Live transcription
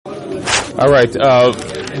All right,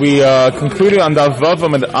 we concluded on Daf Vav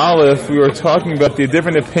and Aleph. We were talking about the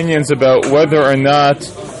different opinions about whether or not,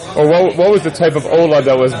 or what was the type of Ola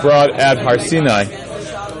that was brought at Har Sinai.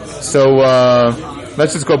 So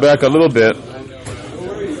let's just go back a little bit.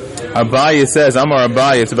 Abaye says, Amar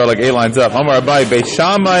Abaye, it's about like 8 lines up. Amar Abaye, Beit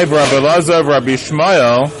Shammai, Rabbi Elazar, Rabbi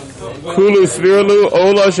Ishmael, Kulu Svirlu,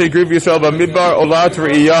 Ola She'griv Yisrael B'Midbar, Ola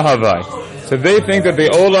T'Re'iyah Havai. So they think that the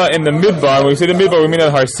Ola in the Midbar, when we say the Midbar, we mean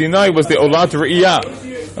at Har Sinai, was the Ola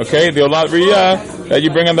T'Re'iyah. Okay, the Ola T'Re'iyah that you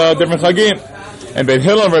bring on the different Chagim. And Beit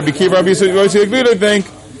Hillel, Rabbi Kiva, Rabbi Yossi Agvila think,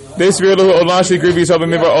 they Svirlu, Ola She'griv Yisrael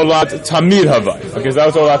B'Midbar, Ola Tamid Havai. Okay, so that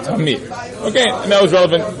was Ola Tamid. Okay, and that was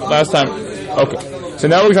relevant last time. Okay. So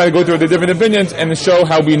now we're going to go through the different opinions and show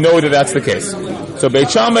how we know that that's the case. So Beit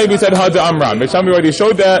Shammai, we said Hada Amran. Beit Shammai already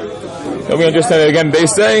showed that. So we understand it again. They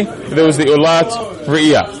say that it was the Olat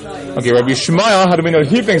Re'iyah. Okay, Rabbi Ishmael, how do we know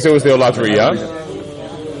he thinks it was the Olat Re'iyah?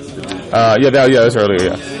 That's earlier,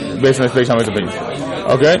 yeah. Based on Beit Shammai's opinion.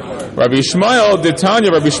 Okay? Rabbi Ishmael,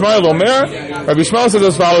 Ditanya, Rabbi Ishmael Omer. Rabbi Ishmael says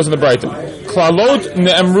as follows in the Brighton. Klalot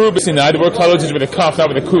ne'emru b'Sinai. The word klalot is with a kaf, not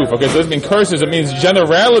with a kuf. Okay, so it doesn't mean curses. It means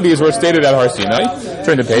generalities were stated at Har Sinai.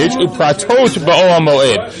 Turn the page. Upratot ba'ol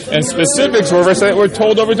moed. And specifics were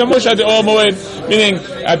told over to Moshe at the Ol Moed. Meaning,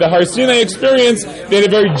 at the Har Sinai experience, they had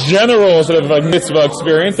a very general sort of like mitzvah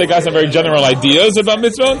experience. They got some very general ideas about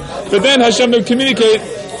mitzvah. But then Hashem would communicate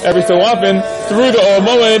every so often through the Ol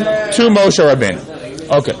Moed to Moshe Rabbeinu.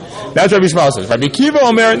 Okay. That's Rabbi Ishmael says. Rabbi Kiva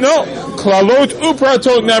Omer, no. Klalot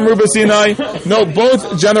upratot ne'emru b'Sinai. No,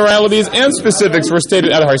 both generalities and specifics were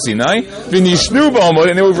stated at Har Sinai. V'nishnu b'Ol Moed,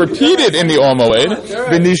 and they were repeated in the Ol Moed.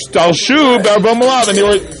 V'nishtalshu b'Arba Moab, and they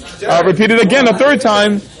were repeated again a third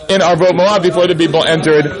time in Arba Moab before the people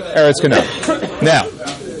entered Eretz Canaan. Now,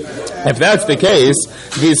 if that's the case,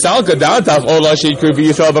 if you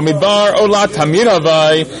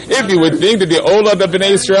would think that the Ola that Bnei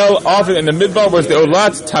Israel offered in the Midbar was the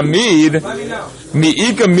Olat Tamid,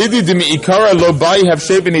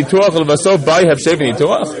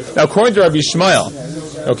 now according to Rabbi Ishmael,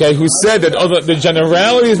 okay, who said that the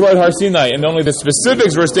generalities were at Har Sinai and only the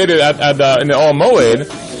specifics were stated in the Ol Moed.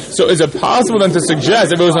 So is it possible then to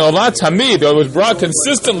suggest if it was an Olat Tamid that was brought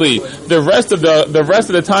consistently the rest of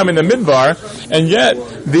the time in the Midbar, and yet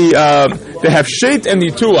the Hafshet and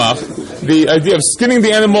the Tuach, the idea of skinning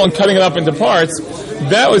the animal and cutting it up into parts,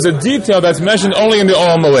 that was a detail that's mentioned only in the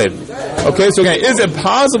Ol Moed. Okay, so again, is it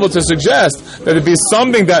possible to suggest that it be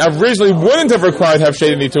something that originally wouldn't have required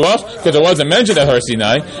Hafshet and Tuach because it wasn't mentioned at Har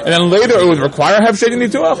Sinai, and then later it would require Hafshet and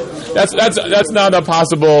Tuach? That's not a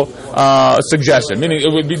possible suggestion. Meaning,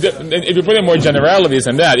 it would be if you put in more generalities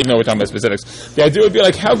than that, even though we're talking about specifics. The idea would be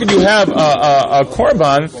like, how could you have a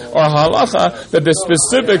korban or a halacha that the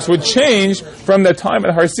specifics would change from the time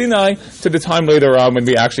at Har Sinai to the time later on when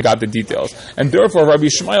we actually got the details? And therefore, Rabbi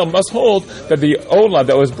Ishmael must hold that the Ola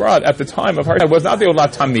that was brought at the time of Har Sinai was not the Ola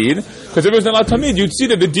Tamid, because if it was an Ola Tamid, you'd see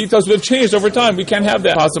that the details would have changed over time. We can't have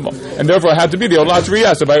that possible. And therefore, it had to be the Ola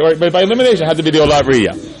T'Re'iyah. So by elimination, it had to be the Ola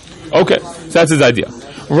T'Re'iyah. Okay, so that's his idea.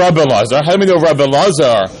 Rabbi Elazar, how do we know Rabbi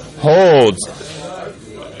Elazar holds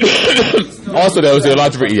also that was the Ola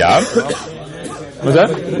T'Re'iyah? What's that?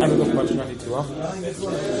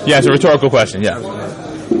 Yeah, it's a rhetorical question, yeah.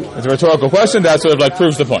 It's a rhetorical question that sort of like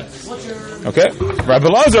proves the point. Okay? Rabbi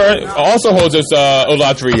Elazar also holds this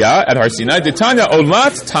Olat Re'iyah at Har Sinai. Titania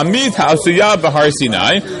Olat Tamid Ha'asuyah B'Har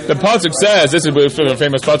Sinai. The pasuk says, this is sort of a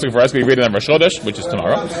famous pasuk for us, we read it on Rosh Chodesh, which is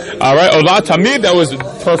tomorrow. Alright, Olat Tamid that was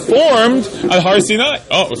performed at Har Sinai.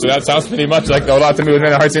 Oh, so that sounds pretty much like the Olat Tamid was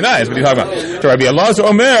made at Har Sinai. That's what he's talking about. So Rabbi Elazar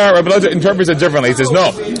Omer, Rabbi Elazar interprets it differently. He says,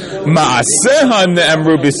 no. Ma'aseha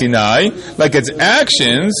ne'emru b'Sinai, like its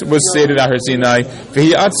actions was stated at Har Sinai.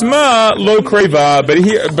 V'hi atzma lo kreva,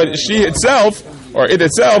 but she itself, or it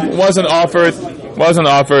itself, wasn't offered.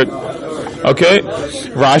 Okay?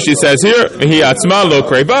 Rashi says here, V'hi atzma lo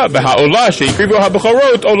kreva, b'ha'olah she'ikrivu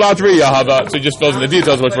ha'b'chorot olat re'iyah hava. So he just fills in the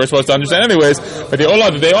details, which we're supposed to understand anyways. But the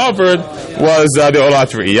olah that they offered was the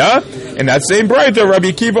olat re'iyah. In that same brighter,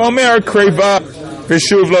 Rabbi Kiva Omer, kreva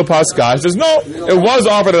Vishuv lo paska. He says, no, it was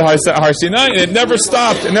offered at Har Sinai, and it never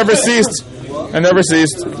stopped, it never ceased.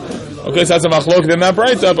 Okay, so that's a machlok in that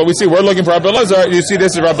brayta, but we see we're looking for Rabbi Elazar. You see,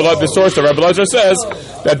 this is the source that Rabbi Elazar says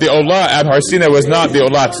that the Olah at Har Sinai was not the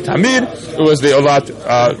Olat Tamid, it was the Olat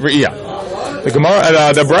Re'iyah. The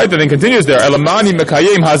Gemara, the brayta then continues there. Elamani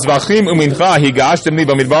mekayim hazvachim umincha higashtem li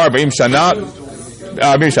b'midbar b'im shana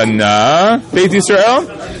Beit Yisrael.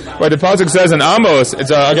 Where the pasuk says in Amos,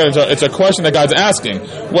 it's a question that God's asking.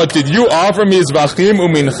 What did you offer me? Zvachim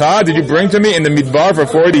umincha? Did you bring to me in the midbar for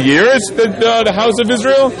 40 years the house of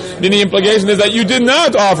Israel? Then the implication is that you did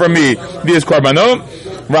not offer me these korbanot.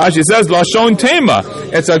 Rashi says lashon tema.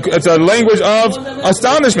 It's a language of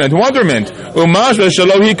astonishment, wonderment.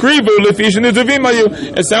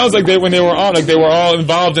 It sounds like when they were all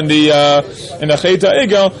involved in the Cheta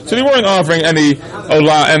Egel, so they weren't offering any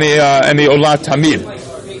olah tamid.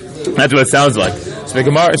 That's what it sounds like. So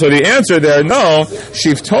the answer there, no.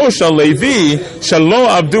 Shivtosha Levi Shalo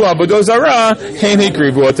Abdu Avodah Zarah Hein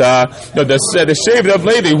Hikrivuota. The shaved up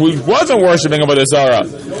lady who wasn't worshiping Avodah Zarah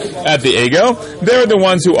at the Egel, they're the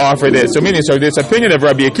ones who offered it. So meaning, this opinion of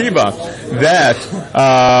Rabbi Akiva that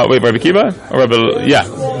Rabbi Akiva? Rabbi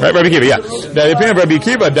Akiva, yeah. The opinion of Rabbi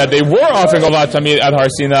Akiva that they were offering olah tamid at Har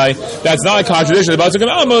Sinai, that's not a contradiction.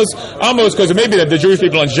 It's almost because maybe that the Jewish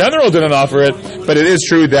people in general didn't offer it, but it is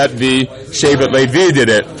true that the Shevet Levi did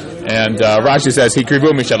it. And Rashi says he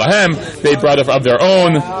krivu mishalahem. They brought it of their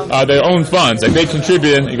own funds. Like they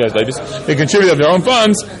contributed. You guys, ladies, they contributed of their own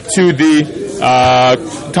funds to the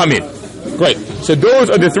tamid. Great. So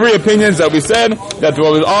those are the three opinions that we said that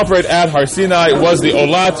what was offered at Har Sinai was the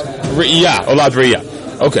olat riyah.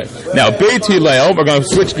 Okay. Now Beit Hillel, we're going to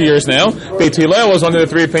switch gears now. Beit Hillel was one of the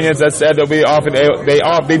three opinions that said that they did offer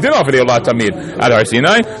the olat tamid at Har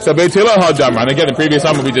Sinai. So Beit Hillel had damar. And again, in the previous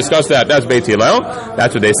time when we discussed that, that's Beit Hillel.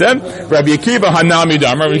 That's what they said. Rabbi Akiva hanami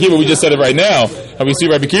damar. Rabbi Akiva, we just said it right now. And we see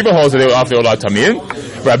Rabbi Akiva holds that they offer the olat tamid.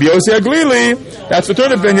 Rabbi Yossi Aglili, that's the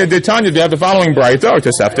third opinion. Tanya, they have the following braita or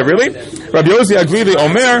Tosefta really. Rabbi Yossi Aglili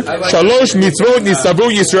Omer Shalosh mitzvot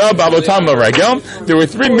nisavu Yisrael ba'avotam l'regel. There were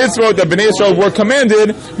three mitzvot that Bnei Yisrael were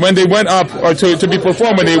commanded when they went up, or to be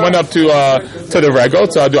performed when they went up to the regel,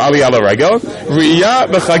 to do aliyah l'regel. Riyah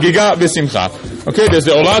b'chagiga b'simcha. Okay, there's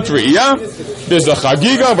the olat riyah. There's the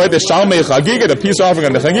chagiga, right? The shalmei chagiga, the peace offering,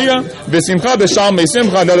 and the chagiga. B'simcha, the shalmei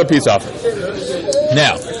simcha, another peace offering.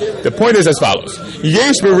 Now, the point is as follows.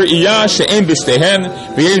 Yesh b'riyah she'en b'shtehen,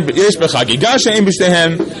 yesh b'chagiga she'en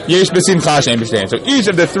b'shtehen, yesh b'simcha she'en b'shtehen. So each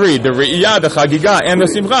of the three, the riyah, the chagiga, and the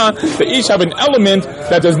simcha, they each have an element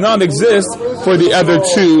that does not exist for the other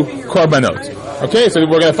two korbanot. Okay, so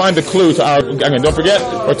we're going to find the clue to our. Again, don't forget,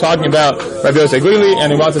 we're talking about Rabbi Yossi Aglili,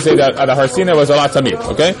 and he wants to say that at Har Sinai was olat tamid.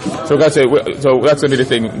 Okay, so we're going to say. So that's going to be the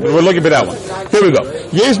thing. We're looking for that one. Here we go.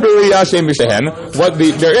 Yesh b'riyah she'en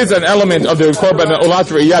b'shtehen. There is an element of the korban olat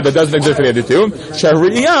riyah that doesn't exist for the other two.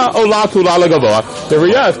 Shariyah olat kula l'gavoah. The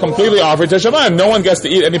riyah is completely offered to Shemayim. No one gets to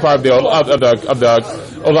eat any part of the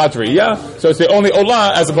olat riyah. So it's the only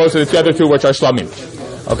olah as opposed to the other two, which are shlamim.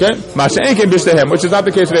 Okay, masha'en ken b'shtehem, which is not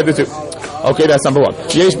the case for the other two. Okay, that's number one.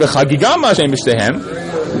 Yesh b'chagiga masha'en b'shtehem.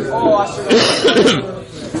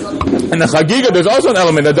 And the chagiga, there's also an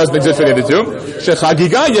element that doesn't exist for the other two.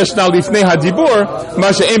 Shechagiga yeshna lifnei hadibur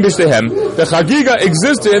masha'en b'shtehem. The chagiga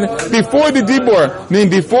existed before the dibur, meaning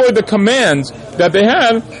before the commands that they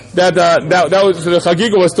had. That was, so the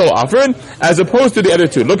chagiga was still offered, as opposed to the other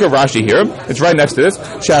two. Look at Rashi here; it's right next to this.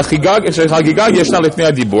 Shechagiga yeshna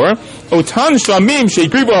lifnei hadibur. Otan shlamim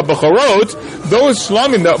sheikrivu habacharot. Those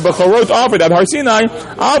shlamim that bacharot offered at Har Sinai,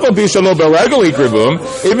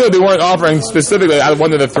 even though they weren't offering specifically at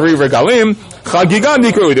one of the three regalim, chagiga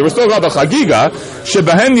nikru. They were still called the chagiga.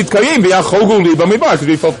 Shebahen nitkayim biyachogu libamidbar, because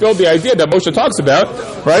we fulfilled the idea that Moshe talks about,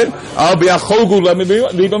 right? Al biyachogu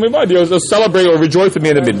libamidbar. They'll celebrate or rejoice with me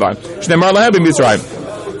in the midbar. Shneimar lahem b'Mitzrayim.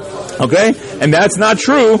 Okay, and that's not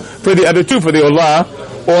true for the other two, for the olah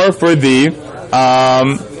or for the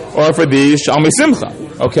Shalmei Simcha.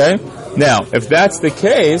 Okay? Now, if that's the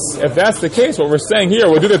case, what we're saying here,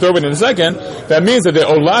 we'll do the third one in a second, that means that the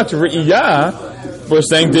Olat Riyah, we're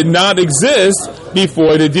saying, did not exist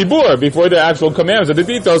before the Dibur, before the actual commands of the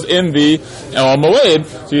details in the El Moed.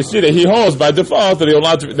 So you see that he holds by default that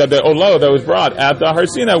the Olah that was brought at the Har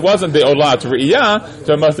Sinai wasn't the Olat Riyah,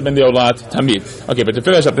 so it must have been the Olat Tamid. Okay, but to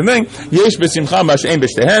finish up the thing, Yesh b'simcha mash'en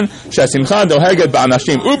b'shtehen, she'simcha doheget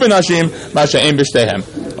ba'anashim u'benashim mash'en b'shtehen.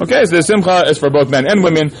 Okay, so the simcha is for both men and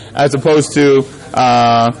women, as opposed to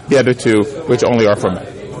the other two, which only are for men.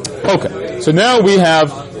 Okay, so now we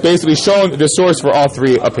have basically shown the source for all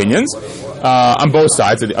three opinions on both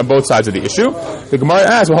sides of the issue. The Gemara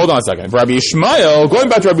asks, well, hold on a second. Rabbi Yishmael, going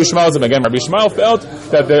back to Rabbi Yishmael's again, Rabbi Yishmael felt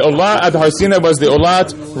that the olah at Har Sinai was the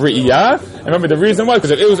olat riyah. And remember, the reason why, because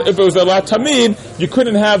if it was olat tamid, you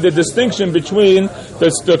couldn't have the distinction between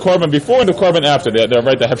the korban before and the korban after. The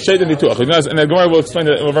hefshet and the tuach. And the Gemara will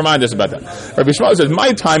remind us about that. Rabbi Yishmael says,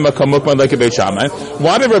 "My time kamukman like a Beit Shammai."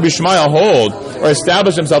 Why did Rabbi Yishmael hold or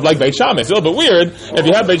establish himself like Beit Shammai? It's a little bit weird if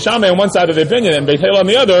you have Beit Shammai on one side of the opinion and Beit Hillel on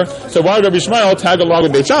the other. So why did Rabbi Yishmael tag along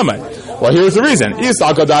with Beit Shammai? Well, here's the reason. If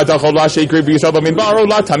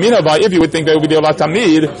you would think that would be the olat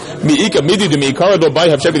tamid,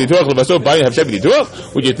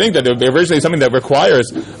 would you think that there would be originally something that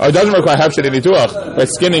requires, or doesn't require hefshet nituach, by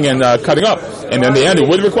skinning and cutting up, and in the end it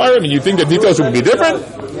would require it, and you think the details would be different?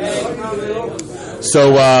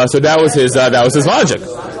 So that was his logic.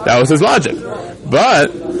 That was his logic.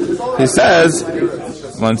 But he says,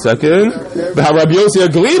 one second. But Rabbi Yossi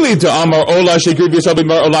Aglili to Amar Ola Shekir B'Yisrael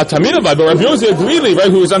B'Mar Ola Tamid Avad. But Rabbi Yossi Aglili,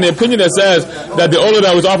 right, who is on the opinion that says that the Ola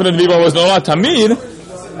that was offered in the Viva was an Ola Tamid,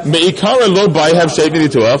 Me'ikara lo bai have shaped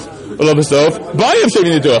nituach. He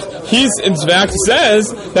in fact says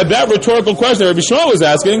that rhetorical question that Rabbi Shmuel was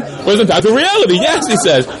asking was in fact a reality. Yes, he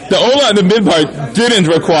says the Ola and the midbar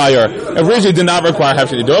originally did not require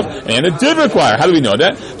hefshet nituach, and it did require. How do we know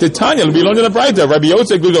that? The Tanya, we learned in the Braita, Rabbi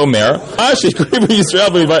Yosef Omer,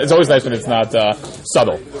 it's always nice when it's not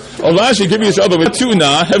subtle. Ola shekir Yisrael with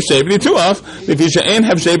tuna hefshet nituach, if you ain't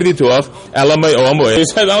hefshet nituach, elamay oamoy. He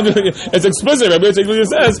says it's explicit. Rabbi Yosef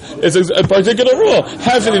says it's a particular rule.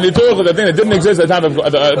 Hefshet nituach. The thing that didn't exist at the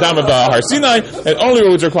time of Har Sinai, it only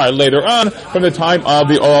was required later on from the time of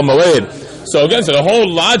the Olam Moed. So again, the whole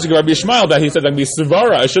logic of Rabbi Yishmael that he said like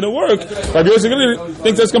Svara, it shouldn't work. Rabbi Yosef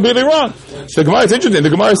thinks that's completely wrong. So the Gemara is interesting.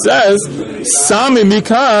 The Gemara says, Sami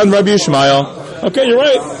Mikan Rabbi Yishmael. Okay, you're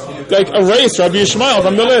right. Like erase Rabbi Yishmael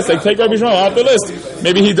from the list. Like take Rabbi Yishmael off the list.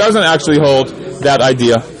 Maybe he doesn't actually hold that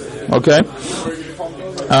idea. Okay.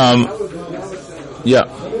 Yeah.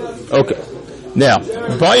 Okay. Now,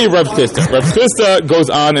 Bayi Rav Chisda. Rav Chisda goes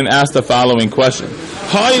on and asks the following question.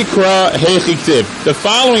 Ha'ikra heichiktiv. The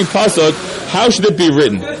following pasuk, how should it be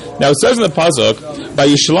written? Now it says in the pasuk,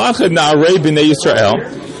 Vayishlach na'arei b'nei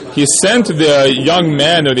Yisrael. He sent the young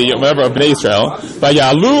man or the whatever of Bnei Yisrael.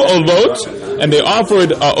 Vayalu olot, and they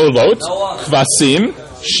offered olot, kvasim,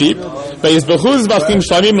 sheep. Vayizbechu zvachim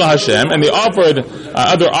shlamim laHashem, and they offered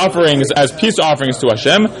other offerings as peace offerings to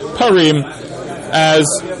Hashem. Parim, as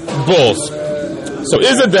bulls. So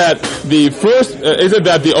is it that the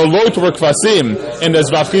olot were kvasim and the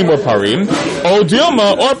zvachim were parim, or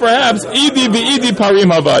dilma, or perhaps idi v'idi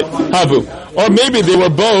parim havu, or maybe they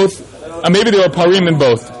were both, maybe they were parim in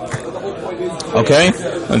both. Okay,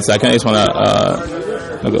 1 second. I just want to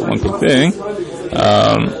look at one quick thing.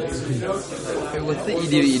 What's the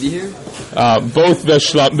idi v'idi here? Both the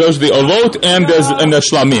olot and the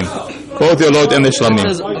shlamim. Both the olot and the shlamim. It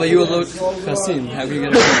says olot kvasim. How can you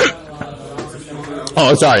get it?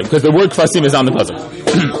 Oh, sorry, because the word kvasim is on the puzzle.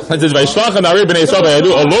 It says, Vayishlach na'arei b'nei Yisrael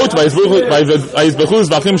vayalu olot vayizbechu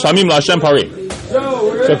zvachim shlamim laHashem parim.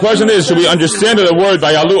 So the question is, should we understand that the word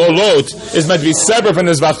vayalu olot is meant to be separate from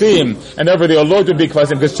the zvachim, and therefore the olot would be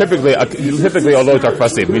kvasim, because typically olot are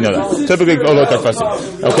kvasim. We know that. Typically olot are kvasim.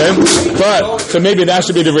 Okay? But, so maybe that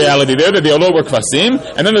should be the reality there, that the olot were kvasim,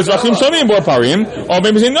 and then the zvachim shlamim were parim, or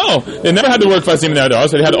maybe say, no, they never had the word kvasim there at all,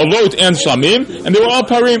 so they had olot and shlamim, and they were all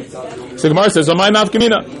parim. So the Gemara says, "Amai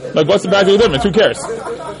nafkamina." Like, what's the practical difference? Who cares?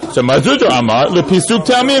 So Mazudra Amar lepisuk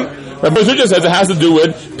tamim. Rabbi Mazudra says it has to do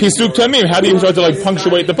with pisuk tamim. How do you start to like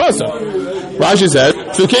punctuate the pasuk? Rashi says,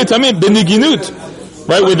 "Sukei tamim beniginut."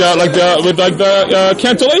 Right, with the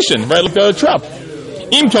cantillation, right, like the trap.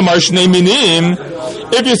 Im tamar shnei minim.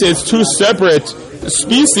 If you say it's two separate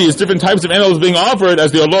species, different types of animals being offered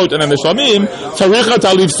as the olot and then the shlamim, taricha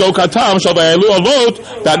taliv sokatam shal vayalu olot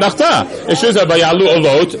that nachta. It shows that vayalu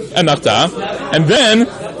olot and nachta, and then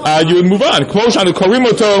you would move on. Kmoshan the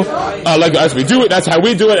korimoto, like as we do it, that's how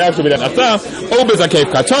we do it after we done nachta. Or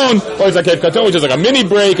bezakev katon, which is like a mini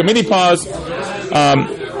break, a mini pause.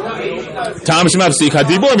 But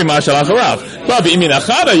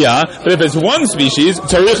if it's one species, you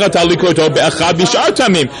have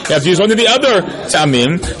to use one of the other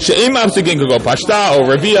tamim, pashta or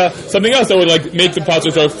revia, something else that would like make the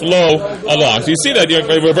pasuk sort of flow along. So you see that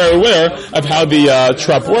we're very aware of how the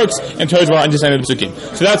trup works in terms of our understanding of the psukim.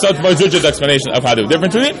 So that's Mazudja's explanation of how to do it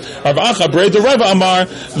differently. So Rabbi Acha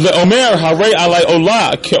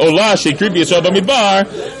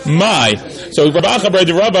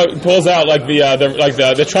pulls out like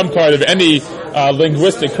the trump card of any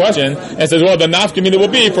linguistic question and says, well, the nafkamina will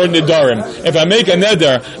be for nidarim. If I make a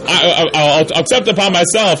neder, I'll accept upon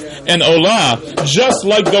myself an olah, just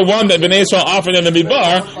like the one that Bnei Yisrael offered in the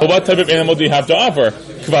midbar. Well, what type of animal do you have to offer?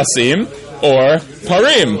 Kvasim or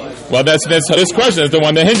parim? Well, this question is the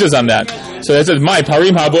one that hinges on that. So it says, my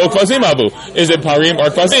parim habu or kvasim habu. Is it parim or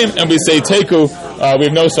kvasim? And we say teku. We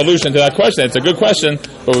have no solution to that question. It's a good question,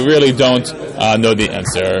 but we really don't know the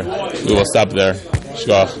answer. We will stop there.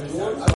 Shkoch.